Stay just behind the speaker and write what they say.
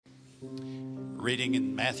Reading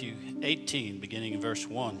in Matthew 18, beginning in verse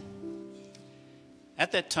 1.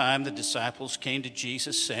 At that time, the disciples came to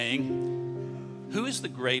Jesus, saying, "Who is the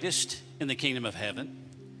greatest in the kingdom of heaven?"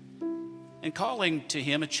 And calling to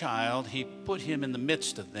him a child, he put him in the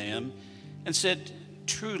midst of them and said,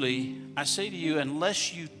 "Truly, I say to you,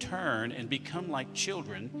 unless you turn and become like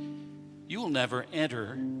children, you will never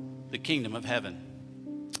enter the kingdom of heaven.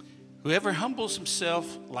 Whoever humbles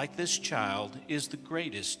himself like this child is the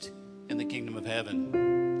greatest in the kingdom of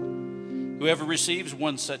heaven. Whoever receives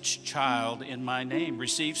one such child in my name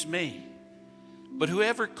receives me. But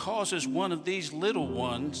whoever causes one of these little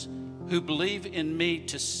ones who believe in me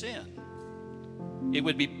to sin, it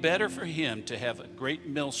would be better for him to have a great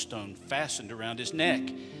millstone fastened around his neck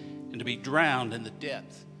and to be drowned in the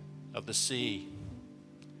depth of the sea.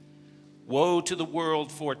 Woe to the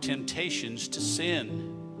world for temptations to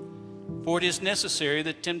sin. For it is necessary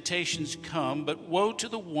that temptations come, but woe to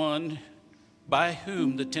the one by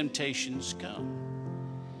whom the temptations come.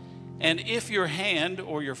 And if your hand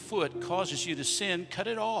or your foot causes you to sin, cut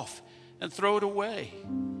it off and throw it away.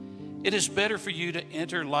 It is better for you to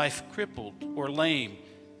enter life crippled or lame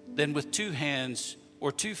than with 2 hands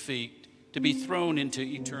or 2 feet to be thrown into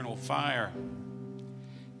eternal fire.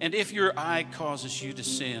 And if your eye causes you to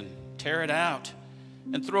sin, tear it out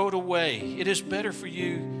and throw it away. It is better for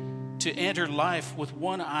you to enter life with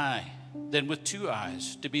 1 eye than with 2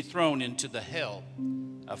 eyes to be thrown into the hell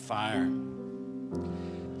of fire.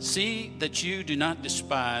 See that you do not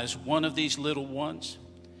despise one of these little ones,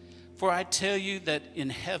 for I tell you that in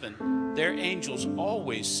heaven their angels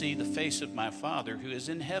always see the face of my Father who is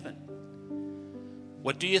in heaven.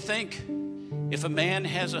 What do you think? If a man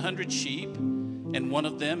has 100 sheep and one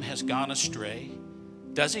of them has gone astray,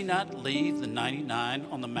 does he not leave the 99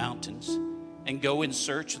 on the mountains and go in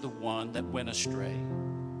search of the one that went astray?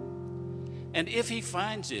 And if he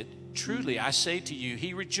finds it, truly I say to you,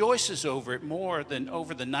 he rejoices over it more than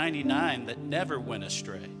over the 99 that never went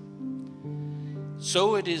astray.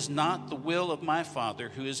 So it is not the will of my Father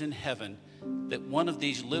who is in heaven that one of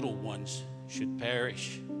these little ones should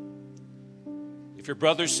perish. If your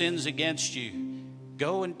brother sins against you,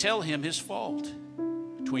 go and tell him his fault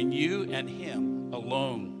between you and him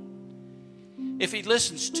alone. If he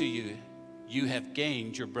listens to you, you have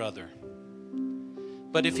gained your brother.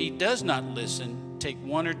 But if he does not listen, take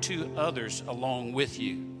 1 or 2 others along with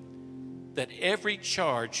you, that every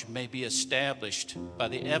charge may be established by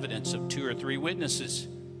the evidence of 2 or 3 witnesses.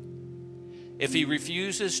 If he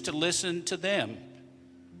refuses to listen to them,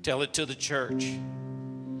 tell it to the church.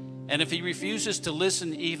 And if he refuses to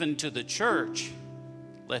listen even to the church,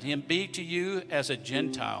 let him be to you as a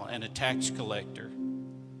Gentile and a tax collector.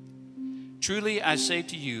 Truly I say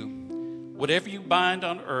to you, whatever you bind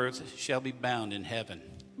on earth shall be bound in heaven,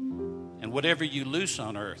 and whatever you loose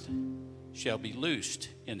on earth shall be loosed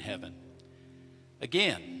in heaven.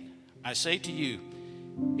 Again, I say to you,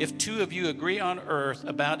 if 2 of you agree on earth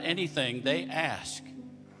about anything they ask,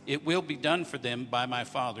 it will be done for them by my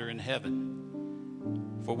Father in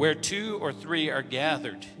heaven. For where 2 or 3 are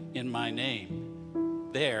gathered in my name,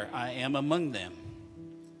 there I am among them.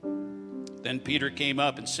 Then Peter came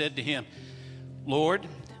up and said to him, Lord,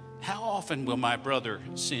 how often will my brother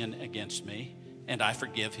sin against me, and I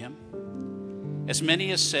forgive him? As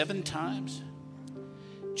many as 7 times?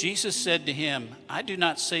 Jesus said to him, I do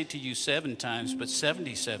not say to you 7 times, but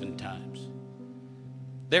 77 times.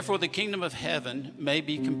 Therefore the kingdom of heaven may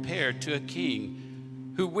be compared to a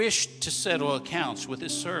king who wished to settle accounts with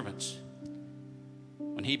his servants.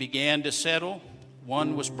 When he began to settle,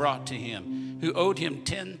 one was brought to him who owed him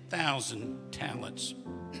 10,000 talents.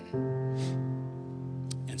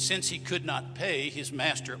 And since he could not pay, his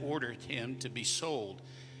master ordered him to be sold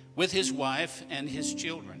with his wife and his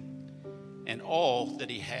children and all that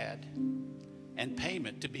he had, and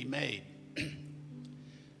payment to be made.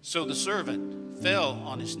 So the servant fell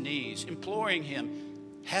on his knees, imploring him,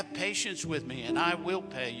 have patience with me, and I will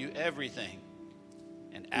pay you everything.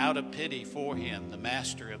 And out of pity for him, the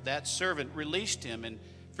master of that servant released him and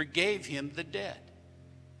forgave him the debt.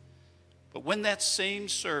 But when that same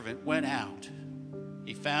servant went out,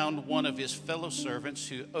 he found one of his fellow servants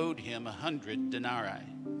who owed him 100 denarii.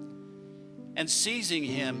 And seizing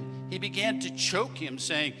him, he began to choke him,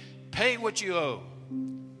 saying, pay what you owe.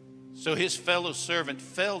 So his fellow servant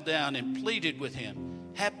fell down and pleaded with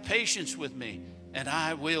him, have patience with me, and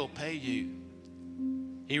I will pay you.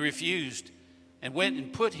 He refused and went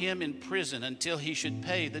and put him in prison until he should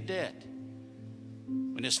pay the debt.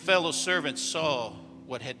 When his fellow servants saw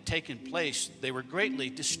what had taken place, they were greatly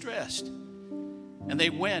distressed. And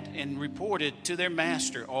they went and reported to their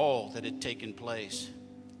master all that had taken place.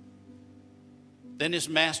 Then his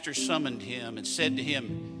master summoned him and said to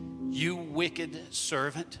him, "You wicked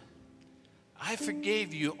servant, I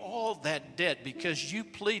forgave you all that debt because you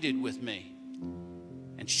pleaded with me.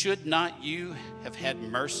 And should not you have had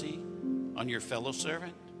mercy on your fellow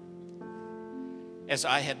servant, as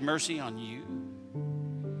I had mercy on you?"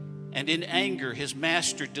 And in anger his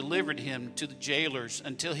master delivered him to the jailers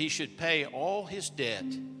until he should pay all his debt.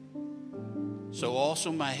 So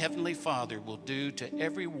also my heavenly Father will do to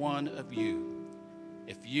every one of you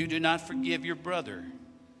if you do not forgive your brother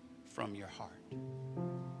from your heart.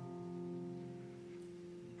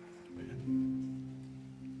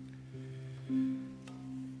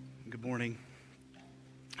 Good morning.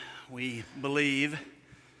 We believe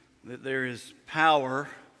that there is power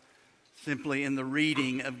simply in the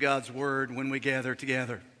reading of God's Word when we gather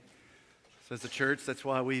together. So as a church, that's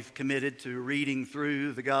why we've committed to reading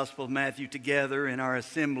through the Gospel of Matthew together in our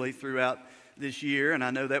assembly throughout this year. And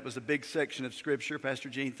I know that was a big section of Scripture. Pastor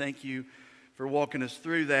Gene, thank you for walking us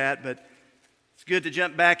through that. But it's good to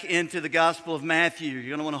jump back into the Gospel of Matthew. You're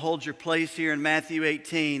going to want to hold your place here in Matthew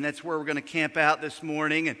 18. That's where we're going to camp out this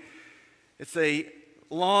morning. And it's a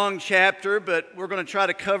long chapter, but we're going to try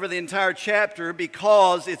to cover the entire chapter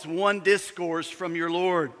because it's one discourse from your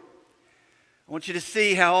Lord. I want you to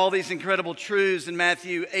see how all these incredible truths in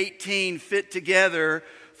Matthew 18 fit together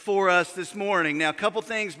for us this morning. Now, a couple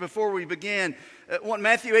things before we begin.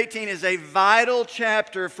 Matthew 18 is a vital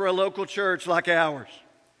chapter for a local church like ours.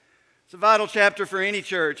 It's a vital chapter for any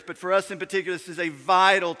church, but for us in particular, this is a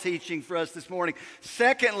vital teaching for us this morning.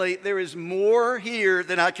 Secondly, there is more here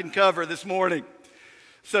than I can cover this morning.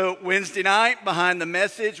 So Wednesday night, behind the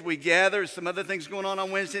message, we gather. Some other things going on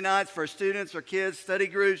Wednesday nights for our students, our kids, study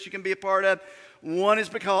groups you can be a part of. One is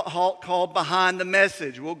called Behind the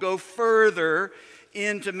Message. We'll go further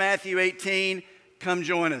into Matthew 18. Come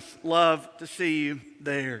join us. Love to see you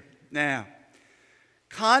there. Now,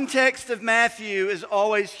 context of Matthew is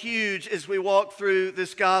always huge as we walk through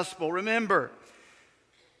this gospel. Remember,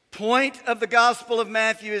 point of the Gospel of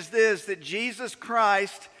Matthew is this, that Jesus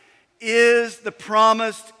Christ is the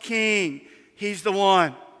promised king. He's the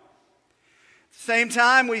one. At the same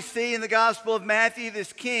time, we see in the Gospel of Matthew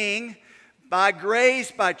this king, by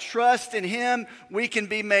grace, by trust in him, we can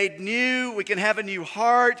be made new. We can have a new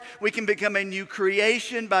heart. We can become a new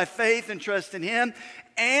creation by faith and trust in him.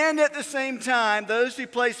 And at the same time, those who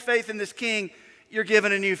place faith in this king, you're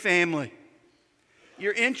given a new family.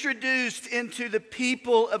 You're introduced into the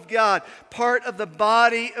people of God, part of the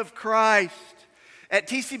body of Christ. At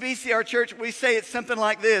TCBC, our church, we say it's something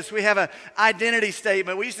like this. We have an identity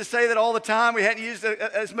statement. We used to say that all the time. We hadn't used it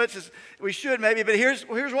as much as we should maybe, but here's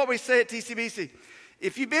what we say at TCBC.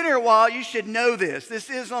 If you've been here a while, you should know this. This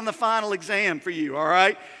is on the final exam for you, all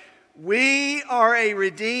right? We are a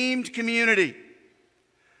redeemed community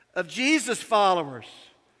of Jesus followers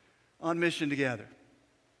on mission together.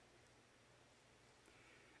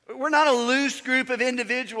 We're not a loose group of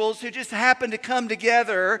individuals who just happen to come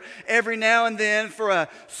together every now and then for a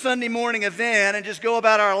Sunday morning event and just go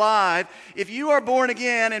about our life. If you are born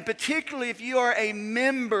again, and particularly if you are a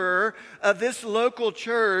member of this local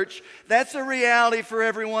church, that's a reality for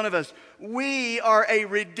every one of us. We are a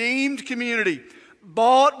redeemed community,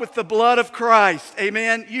 bought with the blood of Christ.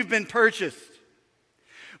 Amen? You've been purchased.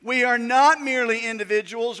 We are not merely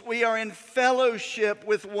individuals, we are in fellowship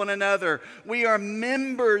with one another. We are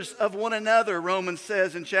members of one another, Romans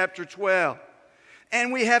says in chapter 12.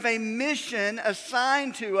 And we have a mission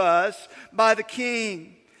assigned to us by the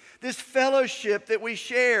King. This fellowship that we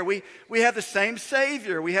share, we have the same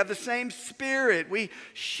Savior, we have the same Spirit, we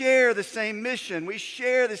share the same mission, we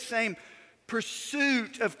share the same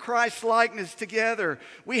pursuit of Christ's likeness together.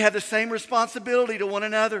 We have the same responsibility to one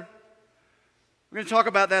another. We're going to talk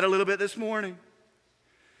about that a little bit this morning.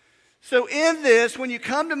 So in this, when you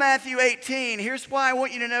come to Matthew 18, here's why I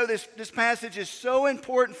want you to know this passage is so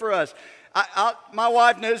important for us. My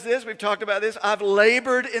wife knows this. We've talked about this. I've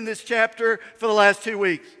labored in this chapter for the last 2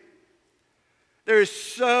 weeks. There is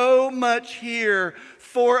so much here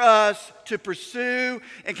for us to pursue.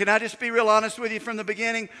 And can I just be real honest with you from the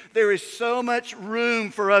beginning? There is so much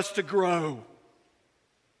room for us to grow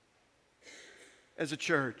as a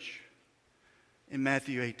church. In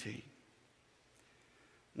Matthew 18.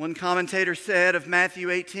 One commentator said of Matthew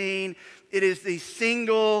 18, it is the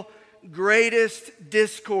single greatest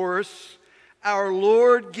discourse our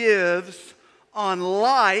Lord gives on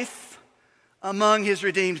life among his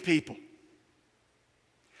redeemed people.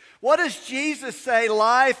 What does Jesus say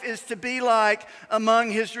life is to be like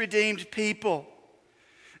among his redeemed people?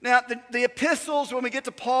 Now, the epistles, when we get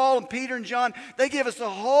to Paul and Peter and John, they give us a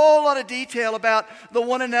whole lot of detail about the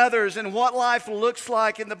one another's and what life looks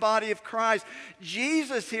like in the body of Christ.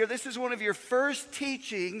 Jesus here, this is one of your first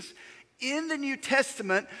teachings in the New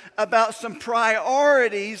Testament about some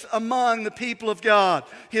priorities among the people of God,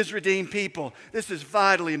 His redeemed people. This is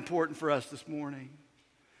vitally important for us this morning.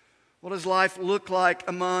 What does life look like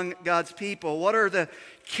among God's people? What are the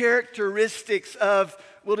characteristics of,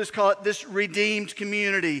 we'll just call it this redeemed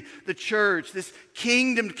community, the church, this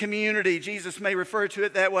kingdom community? Jesus may refer to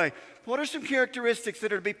it that way. What are some characteristics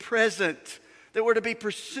that are to be present, that we're to be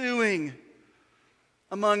pursuing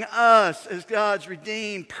among us as God's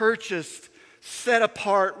redeemed, purchased, set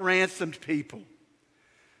apart, ransomed people?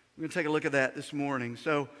 We're going to take a look at that this morning.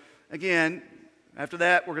 So again, after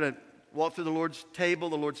that, we're going to walk through the Lord's table,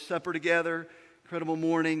 the Lord's Supper together. Incredible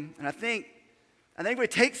morning. And I think if we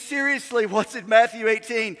take seriously what's in Matthew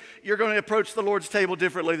 18, you're going to approach the Lord's table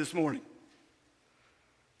differently this morning.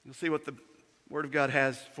 You'll see what the Word of God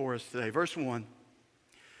has for us today. Verse 1. I'm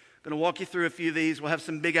going to walk you through a few of these. We'll have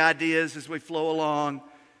some big ideas as we flow along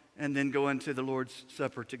and then go into the Lord's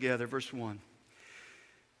Supper together. Verse 1.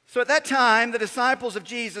 So at that time, the disciples of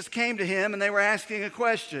Jesus came to him and they were asking a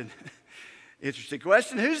question. Interesting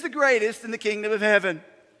question. Who's the greatest in the kingdom of heaven?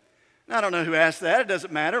 Now, I don't know who asked that. It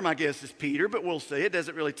doesn't matter. My guess is Peter, but we'll see. It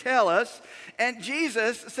doesn't really tell us. And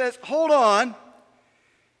Jesus says, hold on.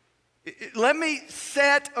 Let me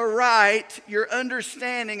set aright your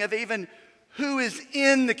understanding of even who is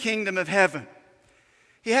in the kingdom of heaven.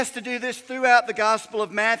 He has to do this throughout the Gospel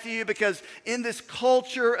of Matthew because in this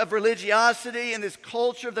culture of religiosity, in this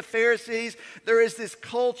culture of the Pharisees, there is this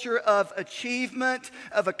culture of achievement,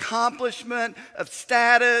 of accomplishment, of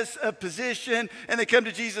status, of position. And they come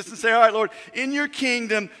to Jesus and say, all right, Lord, in your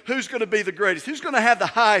kingdom, who's going to be the greatest? Who's going to have the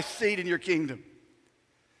highest seat in your kingdom?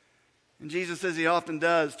 And Jesus, as he often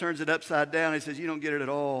does, turns it upside down. He says, you don't get it at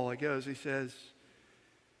all. He says,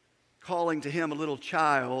 calling to him a little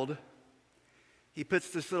child, he puts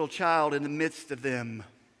this little child in the midst of them.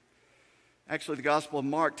 Actually, the Gospel of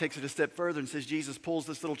Mark takes it a step further and says Jesus pulls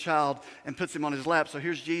this little child and puts him on his lap. So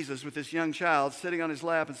here's Jesus with this young child sitting on his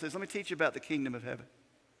lap and says, let me teach you about the kingdom of heaven.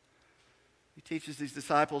 He teaches these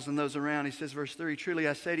disciples and those around. He says, verse 3, truly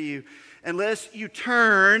I say to you, unless you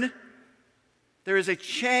turn, there is a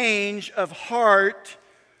change of heart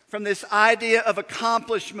from this idea of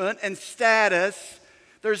accomplishment and status.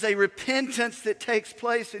 There's a repentance that takes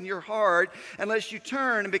place in your heart. Unless you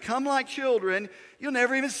turn and become like children, you'll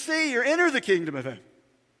never even see or enter the kingdom of heaven.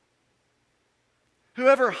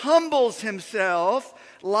 Whoever humbles himself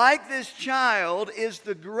like this child is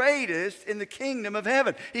the greatest in the kingdom of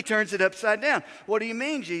heaven. He turns it upside down. What do you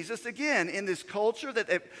mean, Jesus? Again, in this culture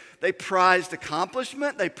that they prized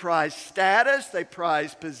accomplishment, they prized status, they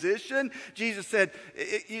prized position. Jesus said,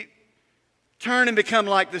 you turn and become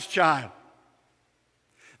like this child.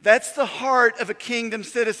 That's the heart of a kingdom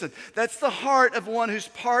citizen. That's the heart of one who's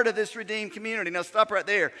part of this redeemed community. Now stop right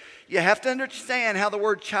there. You have to understand how the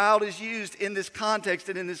word child is used in this context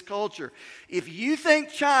and in this culture. If you think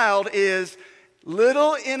child is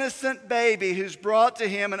little innocent baby who's brought to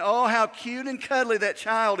him and oh how cute and cuddly that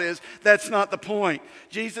child is, that's not the point.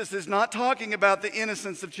 Jesus is not talking about the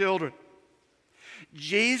innocence of children.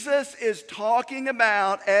 Jesus is talking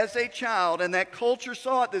about as a child, and that culture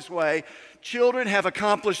saw it this way, children have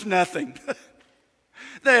accomplished nothing.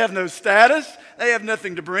 They have no status. They have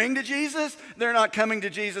nothing to bring to Jesus. They're not coming to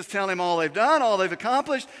Jesus telling him all they've done, all they've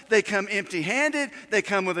accomplished. They come empty-handed. They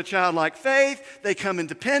come with a childlike faith. They come in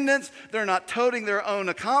dependence. They're not toting their own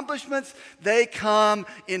accomplishments. They come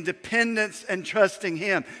in dependence and trusting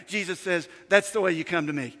him. Jesus says, that's the way you come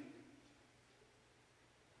to me.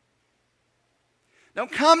 Don't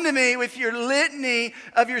come to me with your litany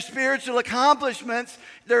of your spiritual accomplishments.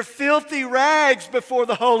 They're filthy rags before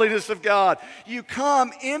the holiness of God. You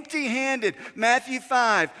come empty-handed. Matthew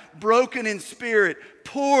 5, broken in spirit,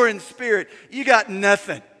 poor in spirit. You got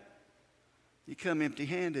nothing. You come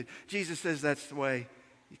empty-handed. Jesus says that's the way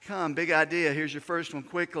you come. Big idea. Here's your first one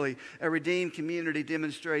quickly. A redeemed community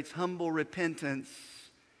demonstrates humble repentance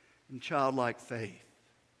and childlike faith.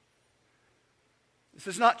 This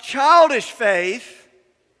is not childish faith.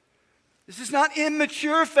 This is not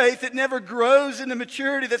immature faith that never grows into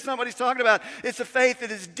maturity. That's not what he's talking about. It's a faith that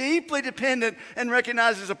is deeply dependent and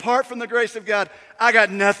recognizes apart from the grace of God, I got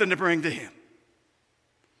nothing to bring to him.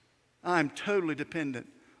 I'm totally dependent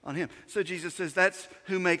on him. So Jesus says that's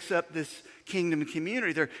who makes up this kingdom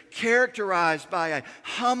community. They're characterized by a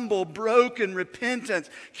humble, broken repentance,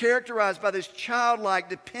 characterized by this childlike,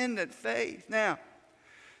 dependent faith. Now,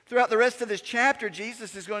 Throughout the rest of this chapter,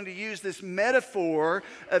 Jesus is going to use this metaphor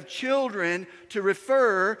of children to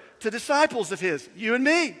refer to disciples of his, you and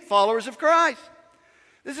me, followers of Christ.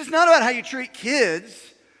 This is not about how you treat kids.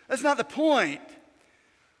 That's not the point.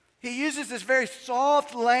 He uses this very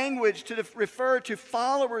soft language to refer to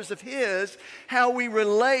followers of his, how we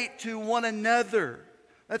relate to one another.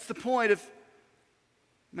 That's the point of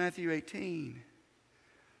Matthew 18.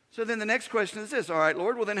 So then the next question is this: all right,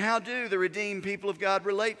 Lord, well then how do the redeemed people of God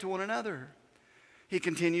relate to one another? He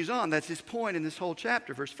continues on. That's his point in this whole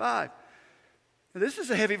chapter, verse 5. Now, this is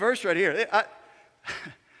a heavy verse right here.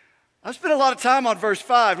 I've spent a lot of time on verse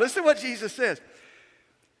 5. Listen to what Jesus says.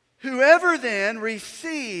 Whoever then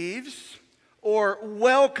receives or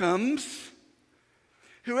welcomes,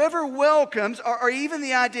 or even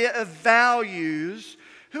the idea of values,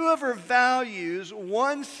 whoever values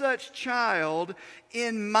one such child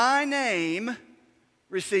in my name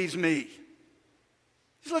receives me.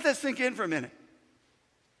 Just let that sink in for a minute.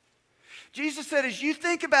 Jesus said, as you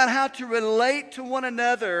think about how to relate to one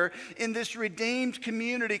another in this redeemed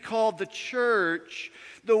community called the church,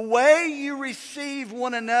 the way you receive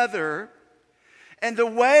one another and the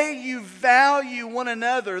way you value one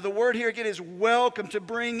another, the word here again is welcome, to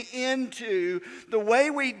bring into, the way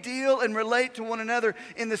we deal and relate to one another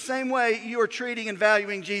in the same way you are treating and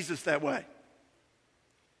valuing Jesus that way.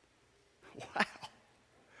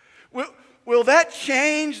 Wow. Will that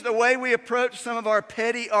change the way we approach some of our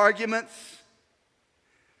petty arguments?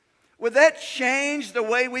 Would that change the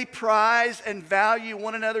way we prize and value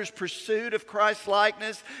one another's pursuit of Christ's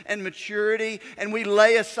likeness and maturity, and we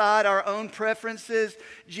lay aside our own preferences?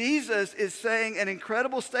 Jesus is saying an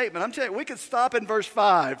incredible statement. I'm telling you, we could stop in verse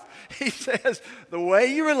 5. He says, the way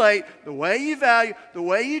you relate, the way you value, the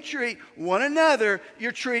way you treat one another,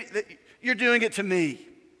 you're doing it to me.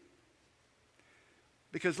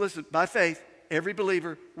 Because listen, by faith, every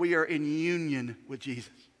believer, we are in union with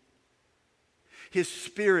Jesus. His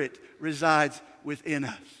Spirit resides within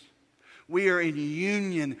us. We are in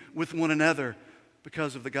union with one another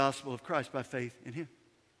because of the gospel of Christ by faith in him.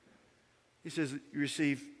 He says, you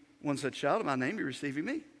receive one such child in my name, you're receiving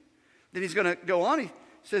me. Then he's going to go on. He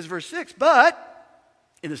says, verse 6, but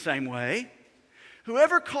in the same way,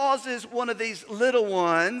 whoever causes one of these little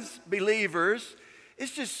ones, believers,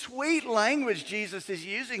 it's just sweet language Jesus is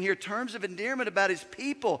using here, terms of endearment about his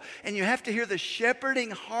people. And you have to hear the shepherding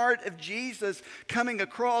heart of Jesus coming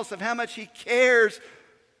across of how much he cares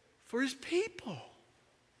for his people.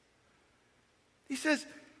 He says,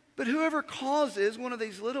 but whoever causes one of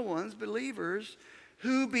these little ones, believers,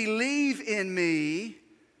 who believe in me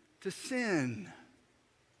to sin.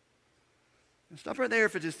 Now stop right there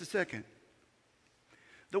for just a second.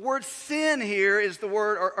 The word sin here is the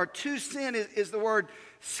word, or to sin is the word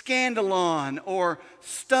scandalon or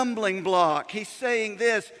stumbling block. He's saying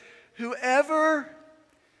this: whoever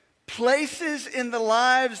places in the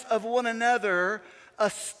lives of one another a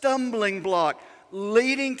stumbling block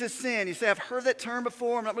leading to sin. You say, I've heard that term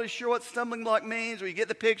before. I'm not really sure what stumbling block means. Well, you get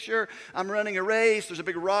the picture. I'm running a race. There's a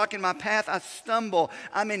big rock in my path. I stumble.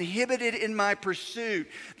 I'm inhibited in my pursuit.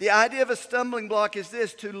 The idea of a stumbling block is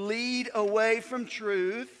this: to lead away from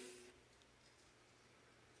truth.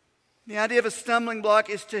 The idea of a stumbling block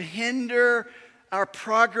is to hinder our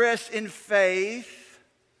progress in faith.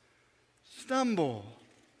 Stumble.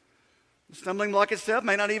 The stumbling block itself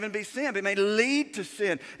may not even be sin, but it may lead to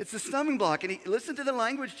sin. It's a stumbling block. And listen to the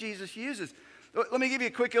language Jesus uses. Let me give you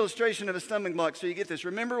a quick illustration of a stumbling block so you get this.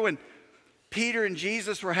 Remember when Peter and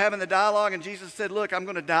Jesus were having the dialogue and Jesus said, look, I'm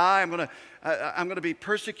going to die. I'm going to be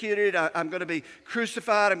persecuted. I'm going to be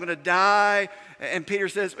crucified. I'm going to die. And Peter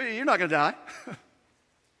says, well, you're not going to die.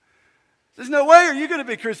 There's no way are you going to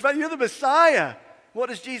be crucified. You're the Messiah. What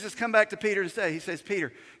does Jesus come back to Peter and say? He says,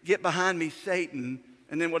 Peter, get behind me, Satan.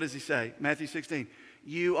 And then what does he say? Matthew 16,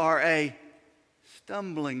 you are a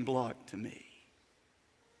stumbling block to me.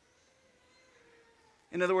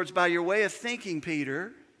 In other words, by your way of thinking,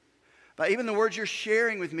 Peter, by even the words you're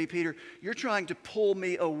sharing with me, Peter, you're trying to pull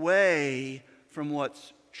me away from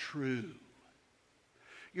what's true.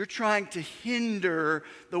 You're trying to hinder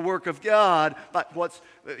the work of God, but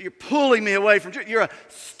you're pulling me away from truth. You're a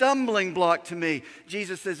stumbling block to me.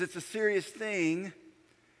 Jesus says it's a serious thing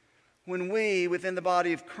when we, within the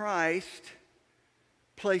body of Christ,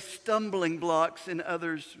 place stumbling blocks in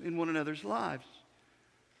one another's lives.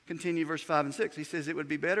 Continue verse 5 and 6. He says it would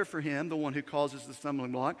be better for him, the one who causes the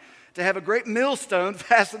stumbling block, to have a great millstone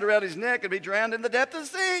fastened around his neck and be drowned in the depth of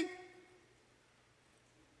the sea.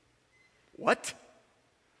 What?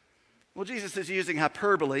 Well, Jesus is using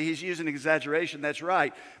hyperbole. He's using exaggeration. That's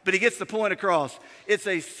right. But he gets the point across. It's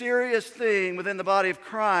a serious thing within the body of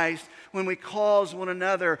Christ when we cause one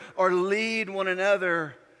another or lead one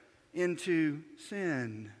another into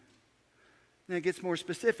sin. Now it gets more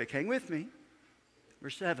specific. Hang with me.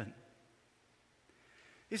 Verse 7.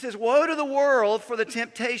 He says, woe to the world for the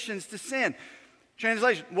temptations to sin.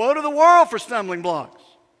 Translation, woe to the world for stumbling blocks.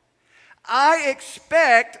 I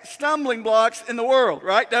expect stumbling blocks in the world,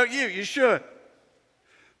 right? Don't you? You should.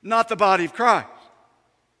 Not the body of Christ.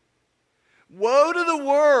 Woe to the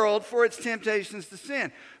world for its temptations to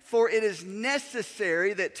sin, for it is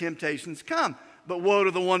necessary that temptations come. But woe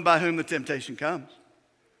to the one by whom the temptation comes.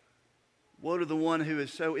 Woe to the one who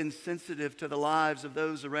is so insensitive to the lives of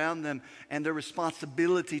those around them and their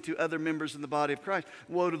responsibility to other members in the body of Christ.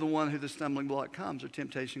 Woe to the one who the stumbling block comes or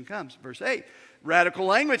temptation comes. Verse 8, radical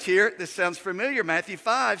language here. This sounds familiar. Matthew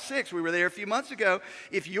 5:6. We were there a few months ago.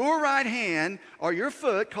 If your right hand or your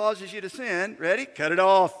foot causes you to sin, ready? Cut it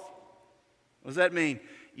off. What does that mean?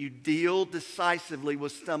 You deal decisively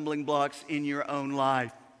with stumbling blocks in your own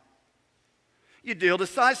life. You deal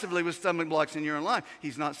decisively with stumbling blocks in your own life.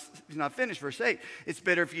 He's not finished. Verse 8, it's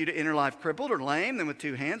better for you to enter life crippled or lame than with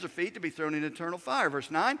 2 hands or feet to be thrown into eternal fire. Verse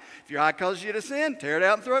 9, if your eye causes you to sin, tear it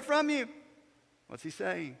out and throw it from you. What's he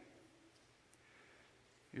saying?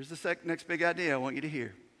 Here's the next big idea I want you to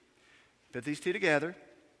hear. Put these two together.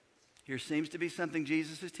 Here seems to be something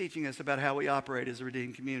Jesus is teaching us about how we operate as a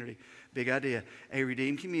redeemed community. Big idea. A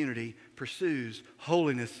redeemed community pursues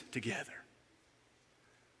holiness together.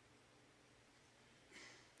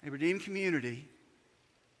 A redeemed community,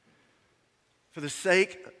 for the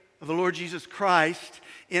sake of the Lord Jesus Christ,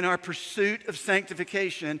 in our pursuit of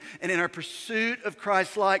sanctification and in our pursuit of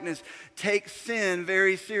Christ's likeness, takes sin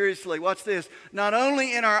very seriously. Watch this. Not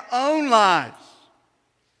only in our own lives.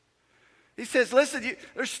 He says, listen,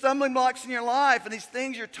 there's stumbling blocks in your life and these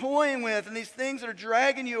things you're toying with and these things that are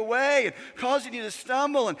dragging you away and causing you to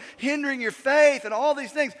stumble and hindering your faith and all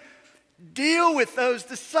these things. Deal with those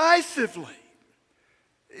decisively.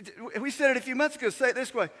 We said it a few months ago. Say it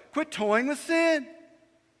this way. Quit toying with sin.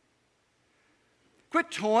 Quit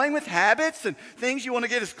toying with habits and things you want to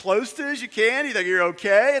get as close to as you can. You think you're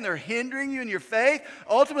okay and they're hindering you in your faith.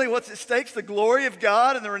 Ultimately, what's at stake is the glory of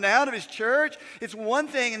God and the renown of His church. It's one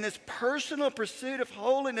thing in this personal pursuit of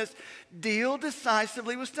holiness, deal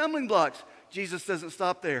decisively with stumbling blocks. Jesus doesn't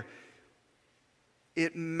stop there.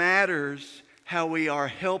 It matters how we are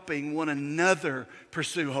helping one another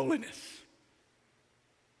pursue holiness.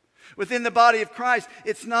 Within the body of Christ,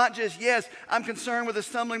 it's not just, yes, I'm concerned with the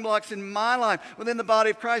stumbling blocks in my life. Within the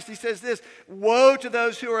body of Christ, he says this, woe to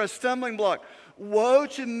those who are a stumbling block. Woe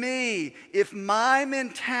to me if my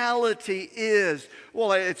mentality is,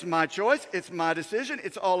 well, it's my choice, it's my decision,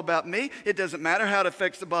 it's all about me. It doesn't matter how it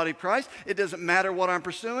affects the body of Christ. It doesn't matter what I'm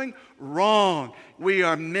pursuing. Wrong. We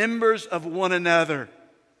are members of one another.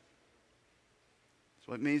 That's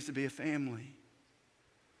what it means to be a family.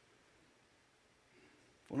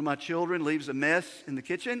 One of my children leaves a mess in the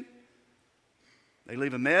kitchen. They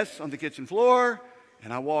leave a mess on the kitchen floor,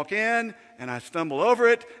 and I walk in, and I stumble over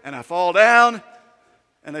it, and I fall down,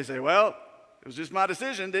 and they say, well, it was just my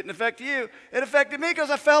decision. It didn't affect you. It affected me because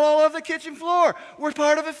I fell all over the kitchen floor. We're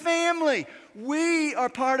part of a family. We are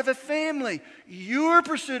part of a family. Your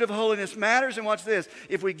pursuit of holiness matters, and watch this.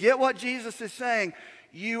 If we get what Jesus is saying,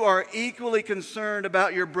 you are equally concerned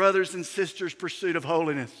about your brothers and sisters' pursuit of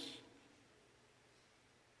holiness.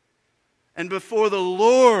 And before the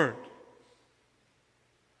Lord,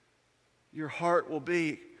 your heart will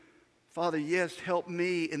be, Father, yes, help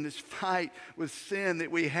me in this fight with sin that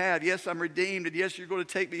we have. Yes, I'm redeemed, and yes, you're going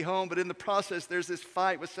to take me home, but in the process, there's this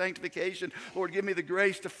fight with sanctification. Lord, give me the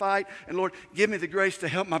grace to fight, and Lord, give me the grace to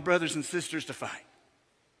help my brothers and sisters to fight.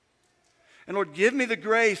 And Lord, give me the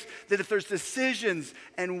grace that if there's decisions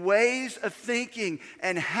and ways of thinking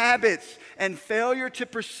and habits and failure to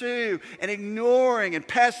pursue and ignoring and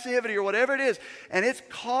passivity or whatever it is, and it's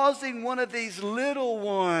causing one of these little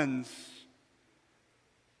ones,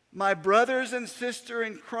 my brothers and sisters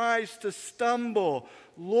in Christ, to stumble,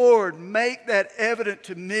 Lord, make that evident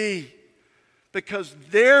to me, because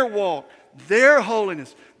their walk, their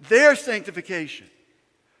holiness, their sanctification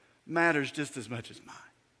matters just as much as mine.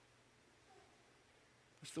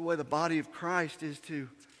 That's the way the body of Christ is to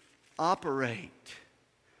operate.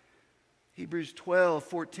 Hebrews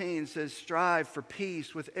 12:14 says, strive for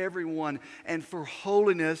peace with everyone and for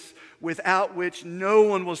holiness, without which no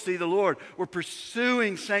one will see the Lord. We're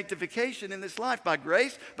pursuing sanctification in this life by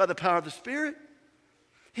grace, by the power of the Spirit.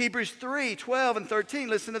 Hebrews 3:12 and 13,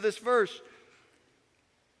 listen to this verse.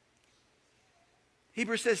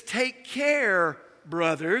 Hebrews says, take care,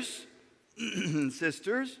 brothers. and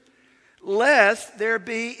sisters, lest there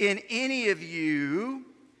be in any of you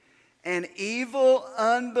an evil,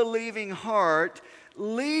 unbelieving heart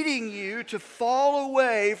leading you to fall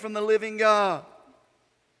away from the living God.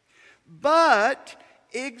 But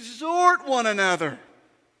exhort one another,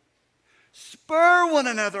 spur one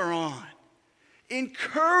another on,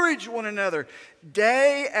 encourage one another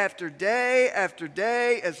day after day after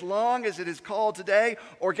day, as long as it is called today.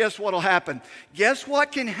 Or guess what will happen? Guess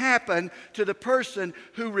what can happen to the person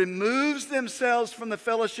who removes themselves from the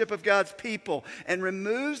fellowship of God's people and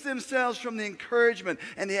removes themselves from the encouragement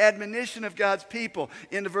and the admonition of God's people?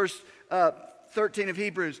 Into verse 13 of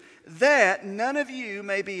Hebrews, that none of you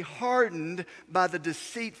may be hardened by the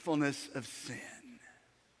deceitfulness of sin.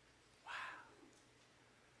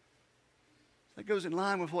 That goes in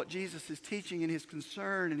line with what Jesus is teaching in his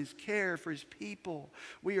concern and his care for his people.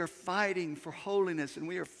 We are fighting for holiness and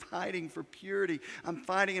we are fighting for purity. I'm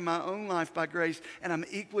fighting in my own life by grace, and I'm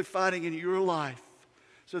equally fighting in your life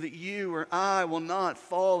so that you or I will not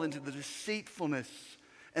fall into the deceitfulness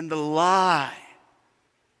and the lie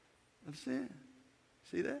of sin.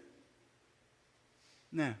 See that?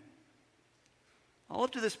 Now, all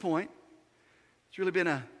up to this point, it's really been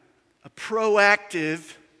a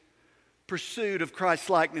proactive pursuit of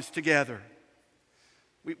Christ-likeness together.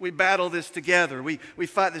 We battle this together. We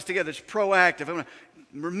fight this together. It's proactive. I'm going to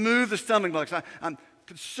remove the stumbling blocks. I'm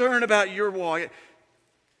concerned about your walk.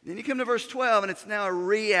 Then you come to verse 12, and it's now a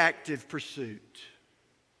reactive pursuit.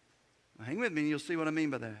 Now, hang with me, and you'll see what I mean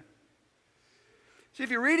by that. See,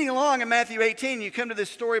 if you're reading along in Matthew 18, you come to this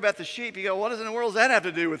story about the sheep. You go, what in the world does that have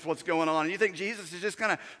to do with what's going on? And you think Jesus is just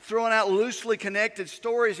kind of throwing out loosely connected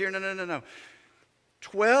stories here. No.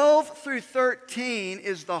 12 through 13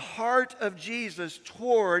 is the heart of Jesus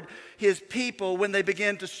toward his people when they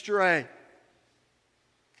begin to stray.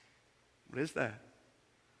 What is that?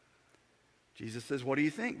 Jesus says, what do you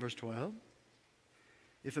think? Verse 12.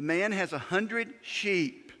 If a man has 100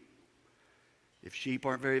 sheep, if sheep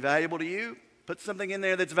aren't very valuable to you, put something in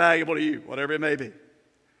there that's valuable to you, whatever it may be.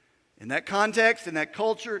 In that context, in that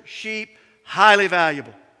culture, sheep, highly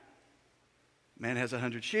valuable. Man has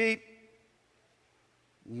 100 sheep.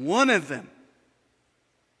 One of them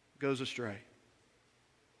goes astray.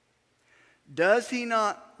 Does he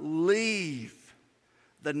not leave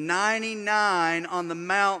the 99 on the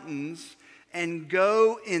mountains and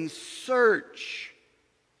go in search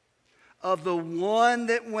of the one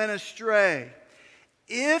that went astray?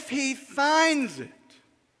 If he finds it,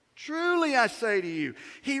 truly I say to you,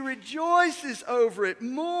 he rejoices over it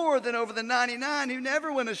more than over the 99 who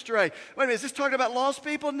never went astray. Wait a minute, is this talking about lost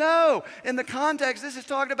people? No. In the context, this is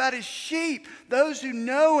talking about his sheep, those who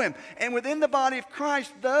know him. And within the body of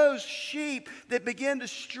Christ, those sheep that begin to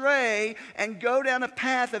stray and go down a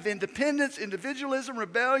path of independence, individualism,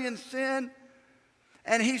 rebellion, sin.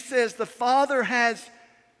 And he says the Father has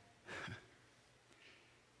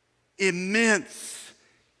immense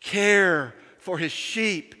care for his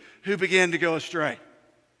sheep who began to go astray.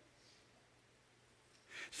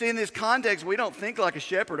 See, in this context, we don't think like a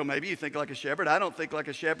shepherd, or maybe you think like a shepherd. I don't think like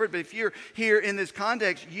a shepherd, but if you're here in this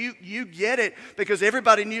context, you get it because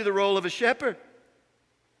everybody knew the role of a shepherd.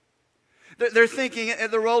 They're thinking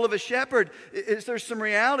the role of a shepherd is there's some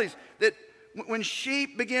realities that when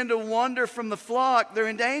sheep begin to wander from the flock, they're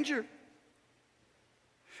in danger.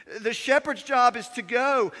 The shepherd's job is to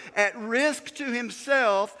go at risk to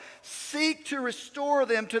himself, seek to restore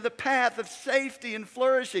them to the path of safety and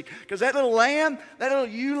flourishing. Because that little lamb, that little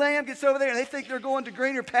ewe lamb gets over there and they think they're going to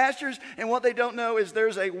greener pastures, and what they don't know is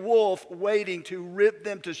there's a wolf waiting to rip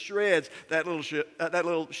them to shreds. That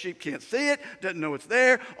little sheep can't see it, doesn't know it's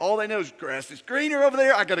there. All they know is grass is greener over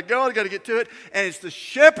there. I got to go, I got to get to it. And it's the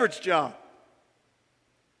shepherd's job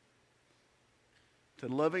to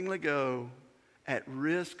lovingly go at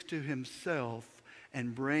risk to himself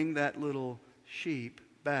and bring that little sheep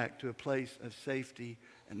back to a place of safety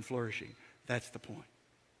and flourishing. That's the point.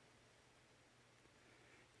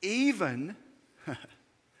 Even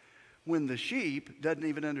when the sheep doesn't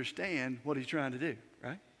even understand what he's trying to do,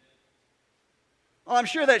 right? Well, I'm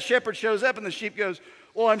sure that shepherd shows up and the sheep goes,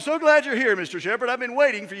 well, I'm so glad you're here, Mr. Shepherd. I've been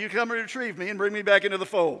waiting for you to come and retrieve me and bring me back into the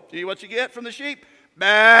fold. See what you get from the sheep?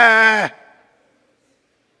 Bah!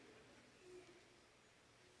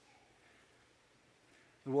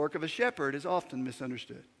 The work of a shepherd is often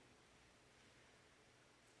misunderstood.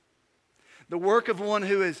 The work of one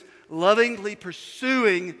who is lovingly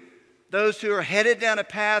pursuing those who are headed down a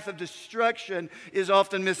path of destruction is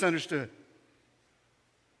often misunderstood.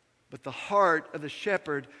 But the heart of the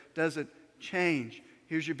shepherd doesn't change.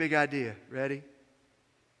 Here's your big idea. Ready?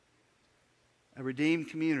 A redeemed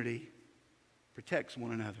community protects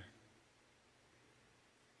one another.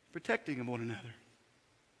 protecting of one another.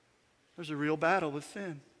 There's a real battle with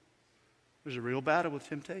sin. There's a real battle with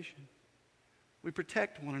temptation. We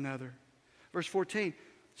protect one another. Verse 14,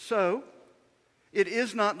 so it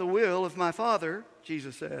is not the will of my Father,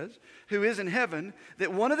 Jesus says, who is in heaven,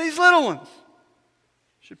 that one of these little ones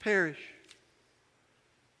should perish.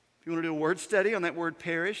 If you want to do a word study on that word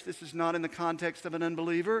perish, this is not in the context of an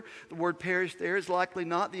unbeliever. The word perish there is likely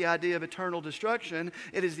not the idea of eternal destruction.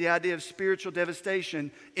 It is the idea of spiritual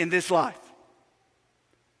devastation in this life.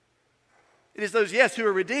 It is those, yes, who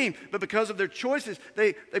are redeemed, but because of their choices,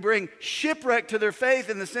 they bring shipwreck to their faith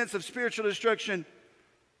in the sense of spiritual destruction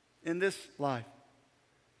in this life.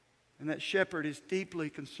 And that shepherd is deeply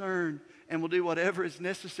concerned and will do whatever is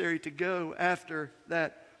necessary to go after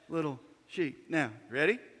that little sheep. Now,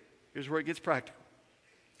 ready? Here's where it gets practical.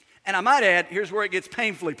 And I might add, here's where it gets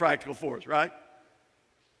painfully practical for us, right?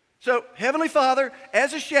 So, Heavenly Father,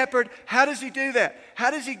 as a shepherd, how does He do that?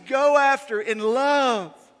 How does He go after in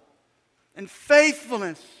love and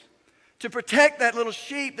faithfulness to protect that little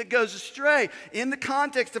sheep that goes astray? In the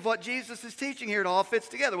context of what Jesus is teaching here, it all fits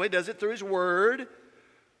together. Well, He does it through His Word.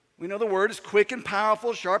 We know the Word is quick and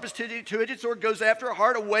powerful, sharp as two-edged sword, goes after our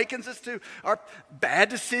heart, awakens us to our bad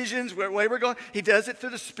decisions, where we're going. He does it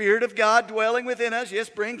through the Spirit of God dwelling within us. Yes,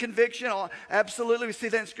 bring conviction. Absolutely, we see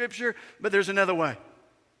that in Scripture. But there's another way.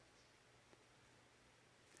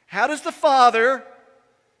 How does the Father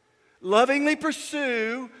lovingly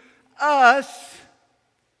pursue us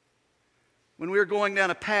when we're going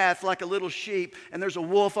down a path like a little sheep and there's a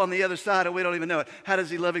wolf on the other side and we don't even know it? How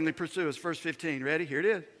does He lovingly pursue us? Verse 15, ready? Here it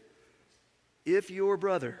is. If your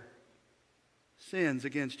brother sins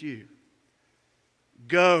against you,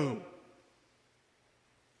 go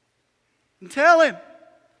and tell him.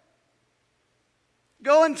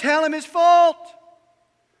 Go and tell him his fault.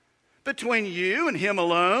 Between you and him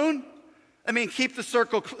alone. I mean, keep the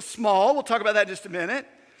circle small. We'll talk about that in just a minute.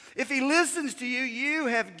 If he listens to you, you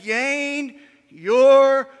have gained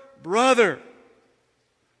your brother.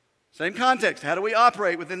 Same context. How do we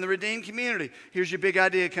operate within the redeemed community? Here's your big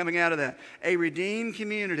idea coming out of that. A redeemed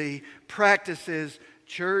community practices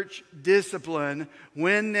church discipline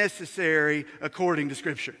when necessary according to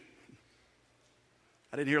Scripture.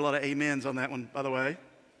 I didn't hear a lot of amens on that one, by the way.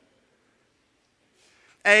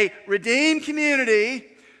 A redeemed community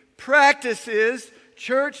practices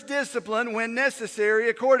church discipline when necessary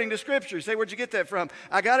according to Scripture. You say, where'd you get that from?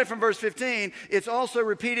 I got it from verse 15. It's also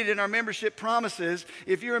repeated in our membership promises.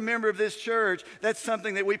 If you're a member of this church, that's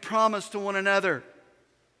something that we promise to one another.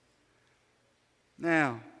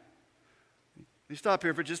 Now, let me stop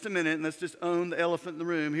here for just a minute and let's just own the elephant in the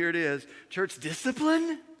room. Here it is. Church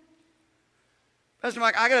discipline? Pastor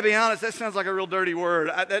Mike, I got to be honest, that sounds like a real dirty word.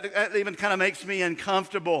 That even kind of makes me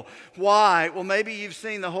uncomfortable. Why? Well, maybe you've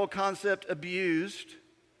seen the whole concept abused.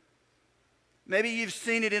 Maybe you've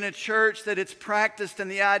seen it in a church that it's practiced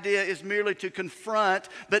and the idea is merely to confront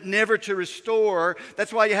but never to restore.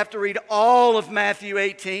 That's why you have to read all of Matthew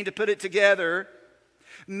 18 to put it together.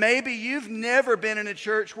 Maybe you've never been in a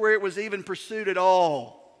church where it was even pursued at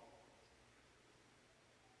all.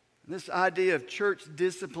 This idea of church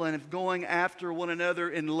discipline, of going after one another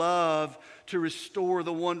in love to restore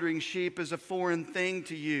the wandering sheep, is a foreign thing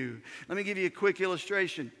to you. Let me give you a quick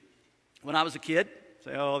illustration. When I was a kid,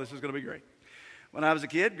 say, oh, this is going to be great. When I was a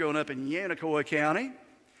kid growing up in Yannacoa County,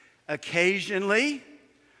 occasionally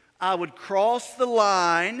I would cross the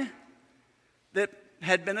line that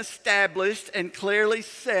had been established and clearly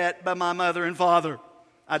set by my mother and father.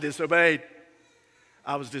 I disobeyed.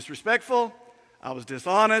 I was disrespectful. I was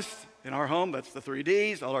dishonest. In our home, that's the 3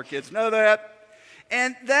 Ds. All our kids know that.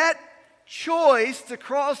 And that choice to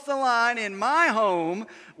cross the line in my home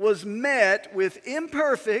was met with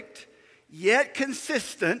imperfect, yet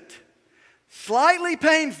consistent, slightly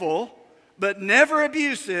painful, but never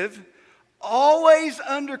abusive, always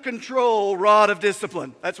under control rod of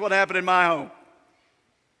discipline. That's what happened in my home.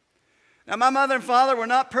 Now, my mother and father were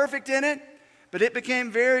not perfect in it, but it became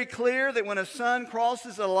very clear that when a son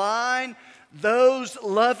crosses a line, those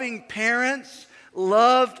loving parents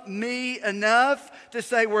loved me enough to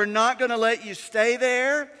say, we're not going to let you stay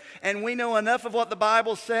there. And we know enough of what the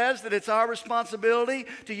Bible says that it's our responsibility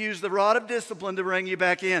to use the rod of discipline to bring you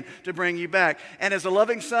back in, to bring you back. And as a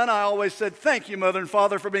loving son, I always said, thank you, Mother and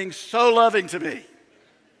Father, for being so loving to me.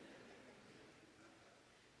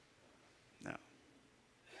 No.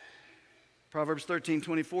 Proverbs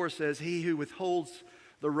 13:24 says, he who withholds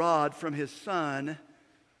the rod from his son,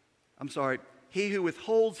 he who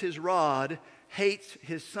withholds his rod hates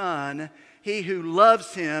his son. He who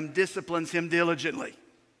loves him disciplines him diligently.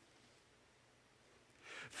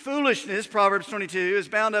 Foolishness, Proverbs 22, is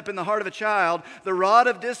bound up in the heart of a child. The rod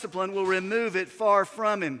of discipline will remove it far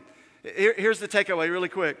from him. Here's the takeaway really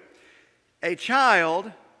quick. A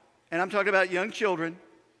child, and I'm talking about young children,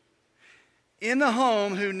 in the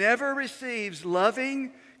home who never receives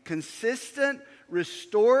loving, consistent,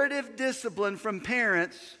 restorative discipline from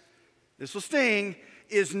parents, this will sting,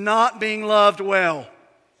 is not being loved well.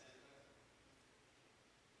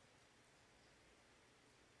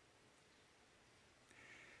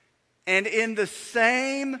 And in the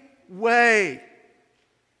same way,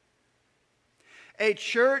 a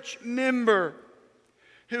church member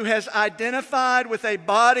who has identified with a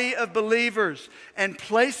body of believers and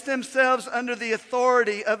placed themselves under the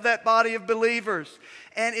authority of that body of believers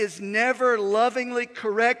and is never lovingly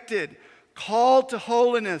corrected, called to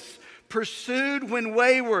holiness, pursued when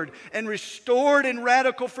wayward, and restored in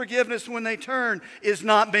radical forgiveness when they turn, is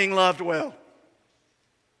not being loved well.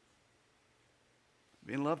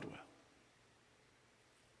 Being loved well.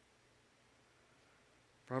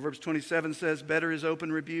 Proverbs 27 says, better is open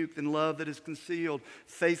rebuke than love that is concealed.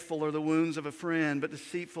 Faithful are the wounds of a friend, but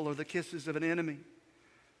deceitful are the kisses of an enemy.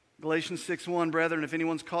 Galatians 6:1, brethren, if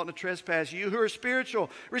anyone's caught in a trespass, you who are spiritual,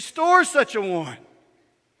 restore such a one.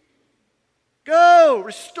 Go,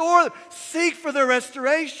 restore them. Seek for their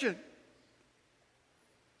restoration.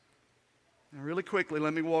 Now, really quickly,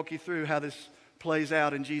 let me walk you through how this plays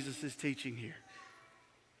out in Jesus' teaching here.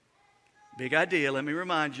 Big idea. Let me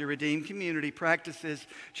remind you, Redeemed Community practices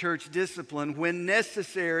church discipline when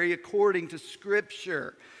necessary according to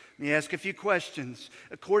Scripture. Let me ask a few questions.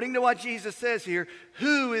 According to what Jesus says here,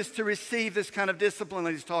 who is to receive this kind of discipline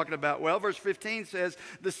that he's talking about? Well, verse 15 says,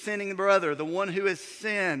 the sinning brother, the one who has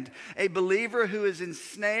sinned, a believer who is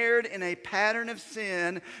ensnared in a pattern of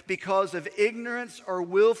sin because of ignorance or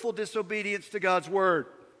willful disobedience to God's word.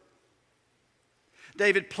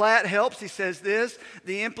 David Platt helps. He says this,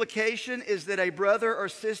 the implication is that a brother or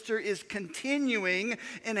sister is continuing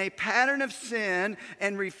in a pattern of sin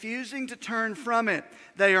and refusing to turn from it.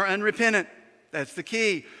 They are unrepentant. That's the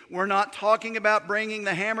key. We're not talking about bringing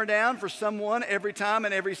the hammer down for someone every time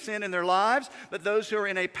and every sin in their lives, but those who are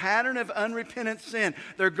in a pattern of unrepentant sin.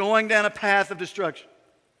 They're going down a path of destruction.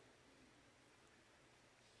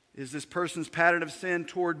 Is this person's pattern of sin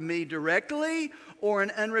toward me directly or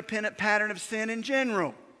an unrepentant pattern of sin in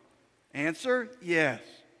general? Answer, yes.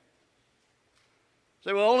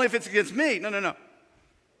 Say, well, only if it's against me. No.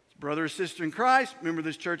 It's brother or sister in Christ, member of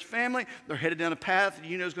this church family. They're headed down a path that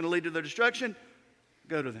you know is going to lead to their destruction.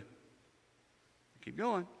 Go to them. Keep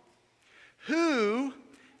going. Who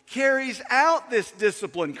carries out this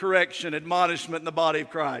discipline, correction, admonishment in the body of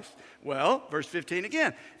Christ? Well, verse 15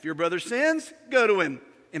 again. If your brother sins, go to him.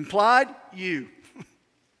 Implied, you.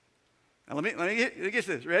 Now let me get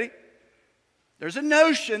this. Ready? There's a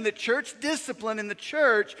notion that church discipline in the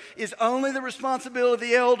church is only the responsibility of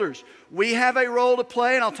the elders. We have a role to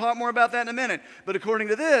play, and I'll talk more about that in a minute. But according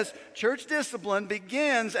to this, church discipline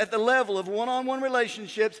begins at the level of one-on-one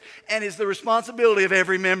relationships and is the responsibility of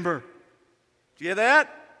every member. Do you get that?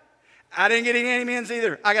 I didn't get any amens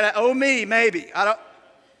either. I got to me, maybe. I don't.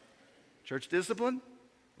 Church discipline,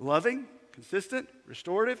 loving, consistent,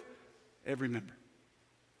 restorative, every member.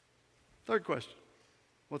 Third question,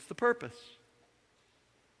 what's the purpose?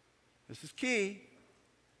 This is key.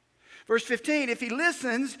 Verse 15, if he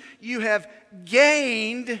listens, you have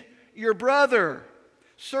gained your brother.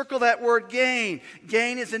 Circle that word gain.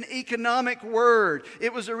 Gain is an economic word.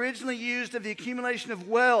 It was originally used of the accumulation of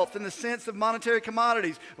wealth in the sense of monetary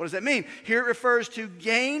commodities. What does that mean? Here it refers to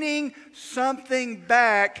gaining something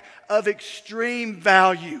back of extreme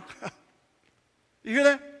value. You hear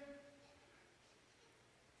that?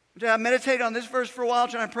 I meditated on this verse for a while,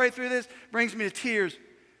 trying to pray through this. It brings me to tears.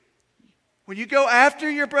 When you go after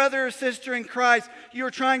your brother or sister in Christ, you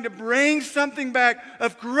are trying to bring something back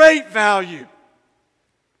of great value.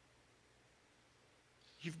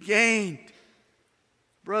 You've gained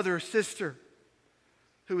a brother or sister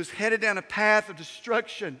who is headed down a path of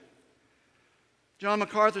destruction. John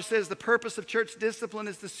MacArthur says the purpose of church discipline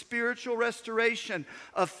is the spiritual restoration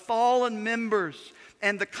of fallen members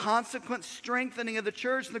and the consequent strengthening of the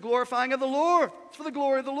church and the glorifying of the Lord. It's for the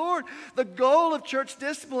glory of the Lord. The goal of church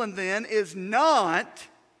discipline then is not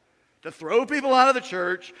to throw people out of the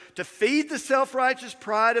church, to feed the self-righteous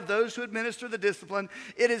pride of those who administer the discipline.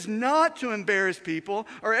 It is not to embarrass people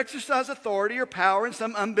or exercise authority or power in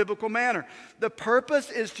some unbiblical manner. The purpose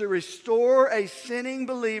is to restore a sinning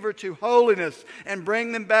believer to holiness and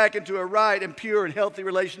bring them back into a right and pure and healthy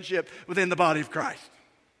relationship within the body of Christ.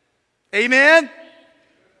 Amen?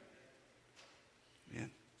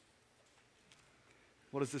 Amen.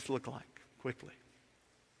 What does this look like? Quickly.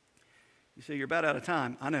 You say, you're about out of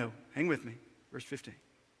time. I know. Hang with me. Verse 15.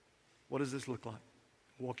 What does this look like?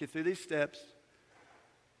 Walk you through these steps.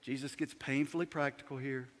 Jesus gets painfully practical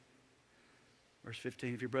here. Verse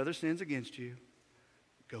 15, if your brother sins against you,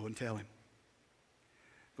 go and tell him.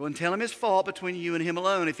 Go and tell him his fault between you and him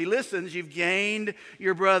alone. If he listens, you've gained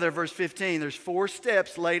your brother. Verse 15, there's 4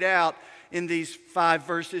 steps laid out in these 5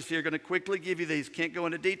 verses here. Going to quickly give you these. Can't go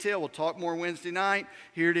into detail. We'll talk more Wednesday night.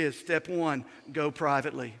 Here it is. Step 1, go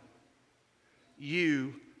privately.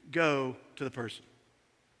 You go to the person.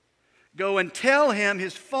 Go and tell him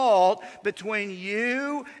his fault between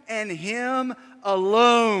you and him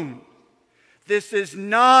alone. This is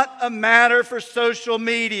not a matter for social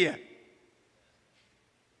media.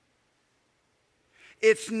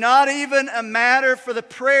 It's not even a matter for the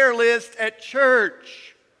prayer list at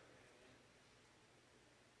church.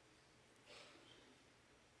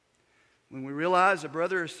 When we realize a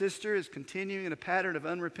brother or sister is continuing in a pattern of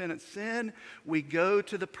unrepentant sin, we go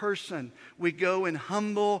to the person. We go in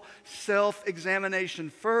humble self-examination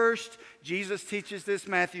first. Jesus teaches this,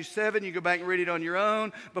 Matthew 7. You go back and read it on your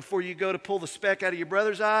own. Before you go to pull the speck out of your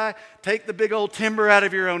brother's eye, take the big old timber out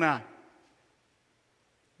of your own eye.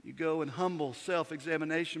 You go in humble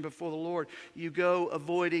self-examination before the Lord. You go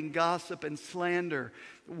avoiding gossip and slander.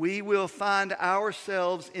 We will find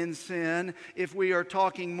ourselves in sin if we are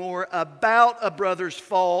talking more about a brother's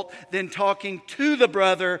fault than talking to the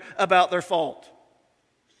brother about their fault.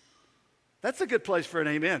 That's a good place for an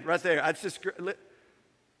amen right there.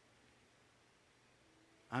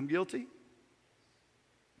 I'm guilty.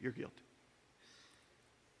 You're guilty.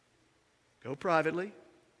 Go privately.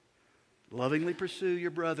 Lovingly pursue your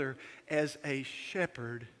brother as a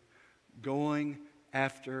shepherd going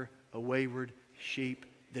after a wayward sheep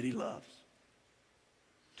that he loves.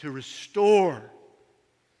 To restore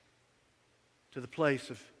to the place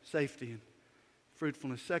of safety and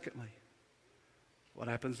fruitfulness. Secondly, what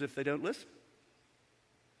happens if they don't listen?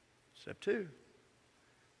 Step 2,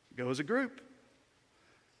 go as a group.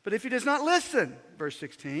 But if he does not listen, verse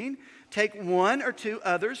 16, take 1 or 2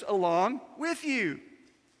 others along with you.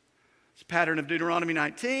 It's a pattern of Deuteronomy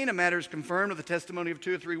 19. A matter is confirmed with the testimony of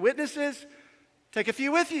 2 or 3 witnesses. Take a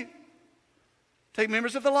few with you. Take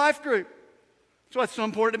members of the life group. That's why it's so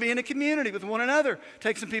important to be in a community with one another.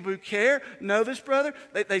 Take some people who care, know this brother.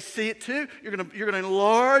 They see it too. You're going to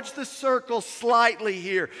enlarge the circle slightly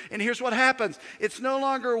here. And here's what happens. It's no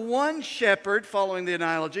longer one shepherd, following the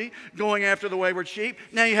analogy, going after the wayward sheep.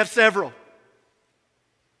 Now you have several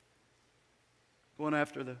going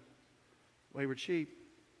after the wayward sheep.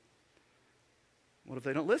 What if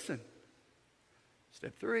they don't listen?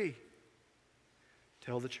 Step 3,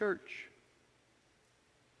 tell the church.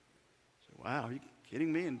 So, wow, are you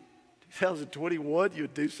kidding me? In 2021, you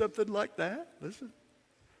would do something like that? Listen.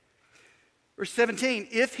 Verse 17,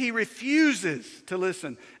 if he refuses to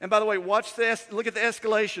listen. And by the way, look at the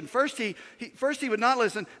escalation. First he would not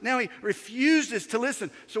listen. Now he refuses to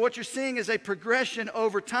listen. So what you're seeing is a progression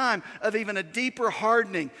over time of even a deeper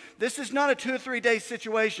hardening. This is not a 2 or 3 day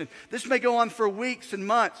situation. This may go on for weeks and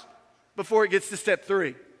months before it gets to step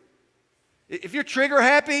 3. If you're trigger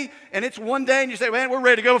happy and it's one day and you say, man, we're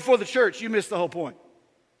ready to go before the church, you missed the whole point.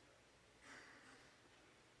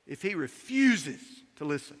 If he refuses to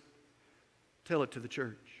listen, tell it to the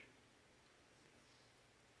church.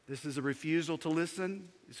 This is a refusal to listen.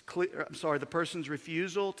 The person's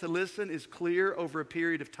refusal to listen is clear over a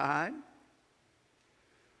period of time.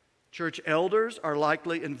 Church elders are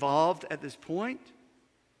likely involved at this point.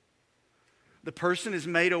 The person is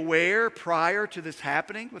made aware prior to this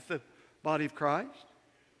happening with the body of Christ.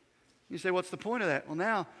 You say, what's the point of that? Well,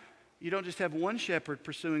 now you don't just have one shepherd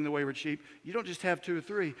pursuing the wayward sheep. You don't just have 2 or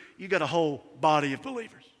 3. You got a whole body of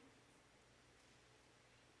believers.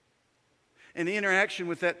 And the interaction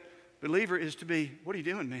with that believer is to be, what are you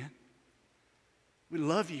doing, man? We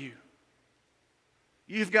love you.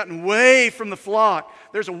 You've gotten way from the flock.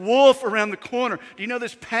 There's a wolf around the corner. Do you know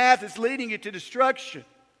this path is leading you to destruction?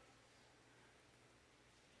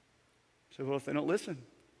 So, well, if they don't listen?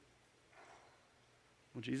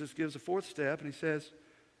 Well, Jesus gives a 4th step, and he says,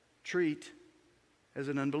 treat as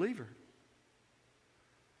an unbeliever.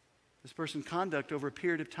 This person's conduct over a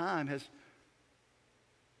period of time has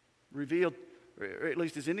revealed, or at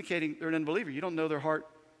least is indicating they're an unbeliever. You don't know their heart,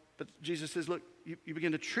 but Jesus says, look, you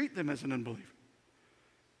begin to treat them as an unbeliever.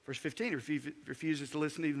 Verse 15, refuses to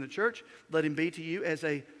listen even to the church. Let him be to you as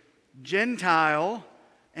a Gentile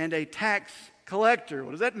and a tax collector.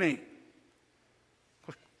 What does that mean?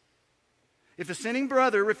 If a sinning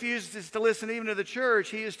brother refuses to listen even to the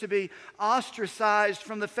church, he is to be ostracized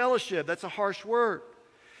from the fellowship. That's a harsh word.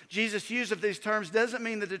 Jesus' use of these terms doesn't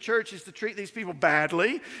mean that the church is to treat these people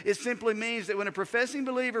badly. It simply means that when a professing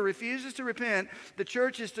believer refuses to repent, the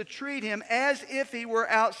church is to treat him as if he were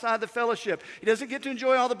outside the fellowship. He doesn't get to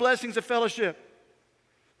enjoy all the blessings of fellowship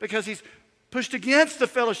because he's pushed against the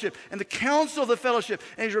fellowship and the counsel of the fellowship,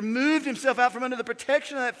 and he's removed himself out from under the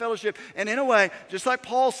protection of that fellowship. And in a way, just like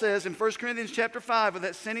Paul says in 1 Corinthians chapter 5 with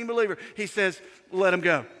that sinning believer, he says, let him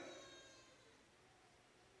go.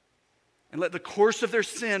 And let the course of their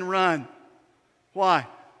sin run. Why?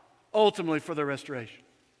 Ultimately for their restoration.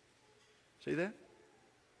 See that?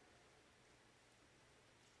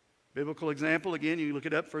 Biblical example, again, you look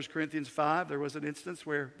it up, 1 Corinthians 5. There was an instance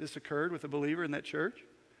where this occurred with a believer in that church.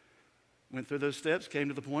 Went through those steps, came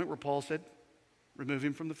to the point where Paul said, remove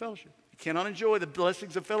him from the fellowship. He cannot enjoy the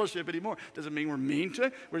blessings of fellowship anymore. Doesn't mean we're mean to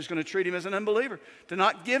him. We're just going to treat him as an unbeliever. To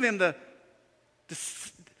not give him to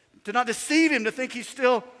not deceive him to think he's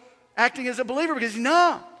still acting as a believer, because he's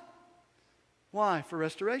not. Why? For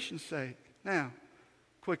restoration's sake. Now,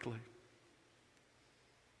 quickly.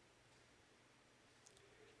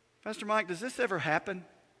 Pastor Mike, does this ever happen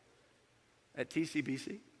at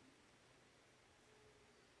TCBC?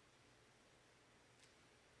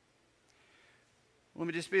 Let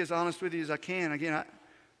me just be as honest with you as I can. Again,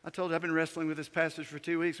 I told you I've been wrestling with this passage for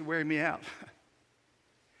 2 weeks and wearing me out.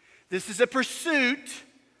 This is a pursuit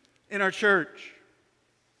in our church.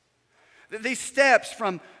 These steps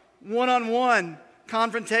from one-on-one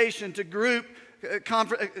confrontation to group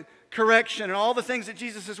correction and all the things that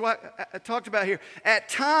Jesus has talked about here, at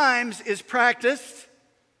times is practiced,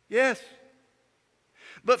 yes.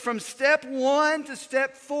 But from step 1 to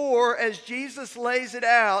step 4, as Jesus lays it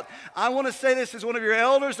out, I want to say this as one of your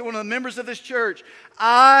elders and one of the members of this church.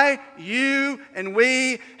 You, and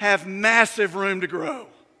we have massive room to grow.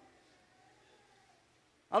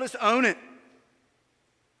 I'll just own it.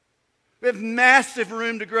 We have massive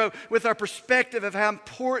room to grow with our perspective of how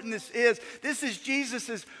important this is. This is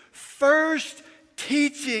Jesus' first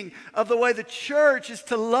teaching of the way the church is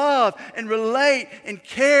to love and relate and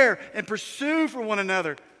care and pursue for one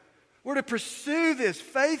another. We're to pursue this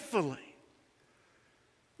faithfully.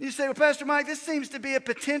 You say, well, Pastor Mike, this seems to be a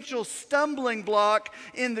potential stumbling block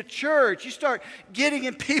in the church. You start getting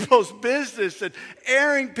in people's business and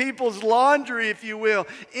airing people's laundry, if you will,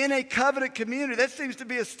 in a covenant community. That seems to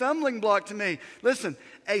be a stumbling block to me. Listen,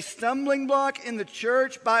 a stumbling block in the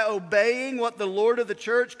church by obeying what the Lord of the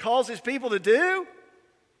church calls his people to do?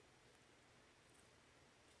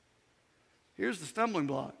 Here's the stumbling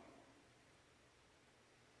block.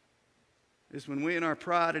 Is when we in our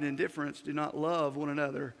pride and indifference do not love one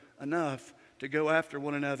another enough to go after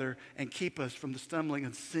one another and keep us from the stumbling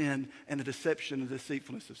of sin and the deception and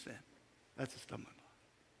deceitfulness of sin. That's a stumbling block.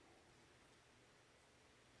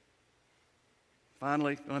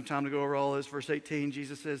 Finally, don't have time to go over all this. Verse 18,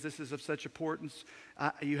 Jesus says, this is of such importance.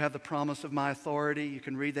 You have the promise of my authority. You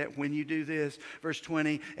can read that when you do this. Verse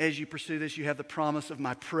 20, as you pursue this, you have the promise of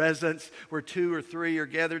my presence. Where 2 or 3 are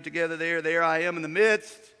gathered together there I am in the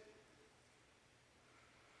midst.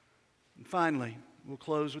 And finally, we'll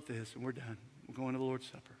close with this and we're done. We're going to the Lord's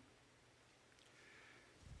Supper.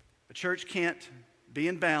 A church can't be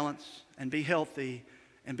in balance and be healthy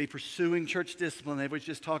and be pursuing church discipline that we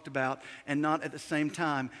just talked about and not at the same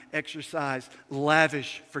time exercise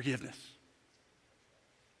lavish forgiveness.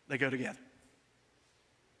 They go together.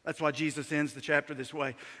 That's why Jesus ends the chapter this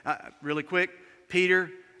way. Really quick,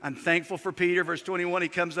 Peter, I'm thankful for Peter. Verse 21, he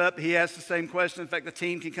comes up. He asks the same question. In fact, the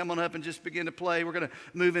team can come on up and just begin to play. We're going to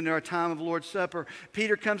move into our time of Lord's Supper.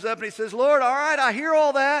 Peter comes up and he says, Lord, all right, I hear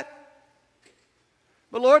all that.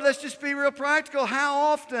 But Lord, let's just be real practical. How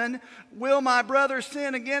often will my brother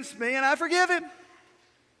sin against me and I forgive him?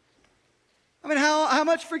 I mean, how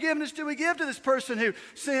much forgiveness do we give to this person who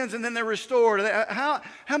sins and then they're restored? How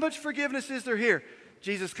much forgiveness is there here?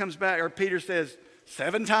 Jesus comes back, or Peter says,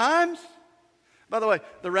 7 times? By the way,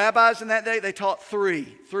 the rabbis in that day, they taught 3.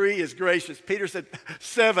 3 is gracious. Peter said,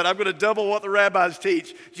 7. I'm going to double what the rabbis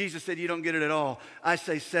teach. Jesus said, you don't get it at all. I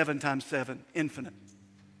say 7 times 7, infinite.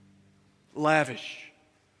 Lavish.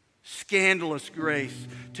 Scandalous grace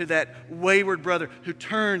to that wayward brother who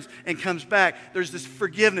turns and comes back. There's this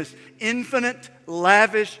forgiveness. Infinite,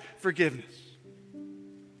 lavish forgiveness.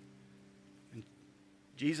 And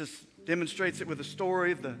Jesus demonstrates it with a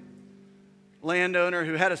story of the landowner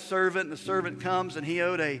who had a servant, and the servant comes and he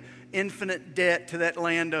owed an infinite debt to that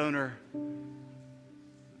landowner.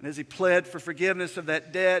 And as he pled for forgiveness of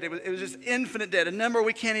that debt, it was just infinite debt, a number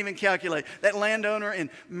we can't even calculate. That landowner, in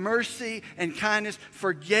mercy and kindness,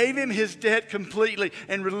 forgave him his debt completely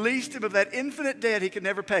and released him of that infinite debt he could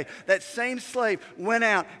never pay. That same slave went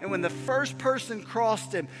out, and when the first person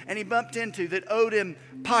crossed him and he bumped into that owed him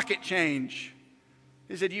pocket change,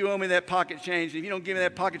 he said, "You owe me that pocket change. If you don't give me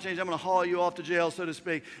that pocket change, I'm going to haul you off to jail," so to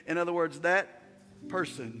speak. In other words, that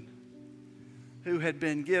person who had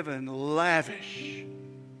been given lavish,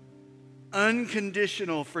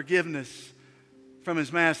 unconditional forgiveness from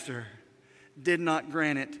his master did not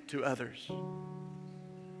grant it to others.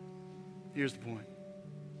 Here's the point.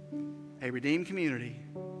 A redeemed community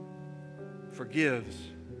forgives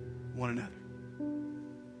one another.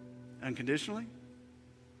 Unconditionally,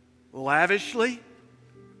 lavishly,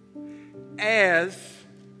 as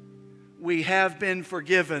we have been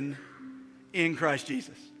forgiven in Christ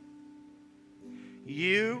Jesus.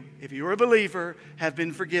 You, if you're a believer, have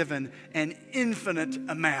been forgiven an infinite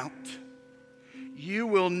amount. You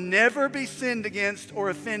will never be sinned against or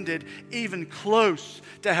offended even close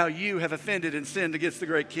to how you have offended and sinned against the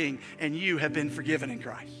great King, and you have been forgiven in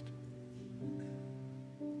Christ.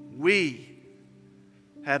 We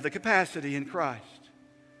have the capacity in Christ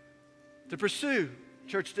to pursue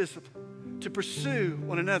church discipline, to pursue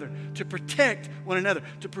one another, to protect one another,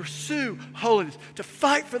 to pursue holiness, to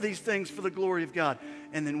fight for these things for the glory of God.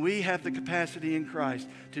 And then we have the capacity in Christ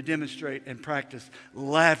to demonstrate and practice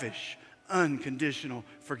lavish, unconditional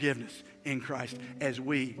forgiveness in Christ as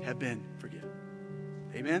we have been forgiven.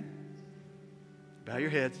 Amen? Bow your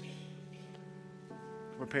heads.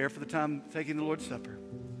 Prepare for the time of taking the Lord's Supper.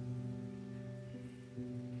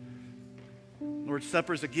 The Lord's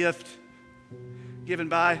Supper is a gift given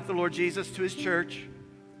by the Lord Jesus to his church.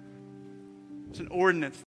 It's an ordinance